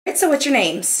Right, so what's your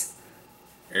names?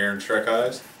 Aaron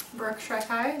Schreckhise. Brooke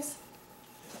Schreckhise.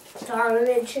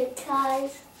 Donovan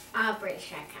Schreckhise. Aubrey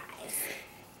Schreckhise.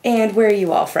 And where are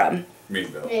you all from?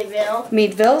 Meadville. Meadville.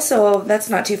 Meadville, so that's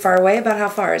not too far away. About how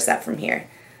far is that from here?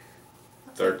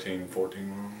 13, 14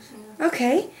 miles.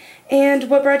 Okay.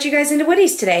 And what brought you guys into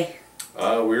Woody's today? We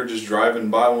were just driving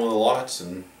by one of the lots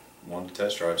and wanted to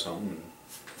test drive something and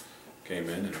came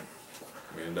in and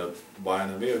we ended up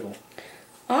buying the vehicle.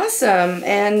 Awesome.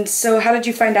 And so how did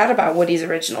you find out about Woody's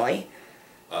originally?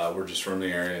 We're just from the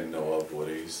area and know of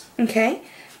Woody's. Okay.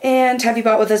 And have you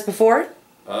bought with us before?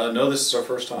 No, this is our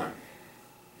first time.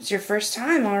 It's your first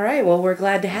time. All right. Well, we're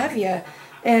glad to have you.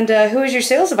 And who is your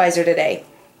sales advisor today?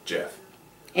 Jeff.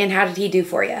 And how did he do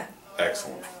for you?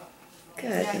 Excellent.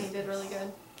 Good. Yeah, he did really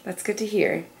good. That's good to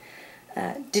hear.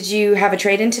 Did you have a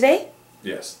trade-in today?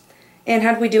 Yes. And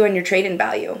how did we do on your trade-in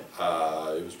value?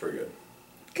 It was pretty good.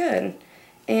 Good.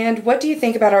 And what do you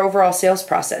think about our overall sales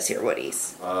process here at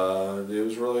Woody's? It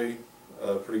was really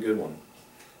a pretty good one.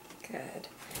 Good.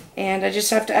 And I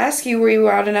just have to ask you, were you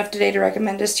out enough today to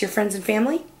recommend us to your friends and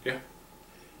family? Yeah.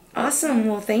 Awesome.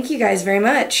 Well, thank you guys very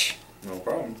much. No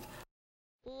problem.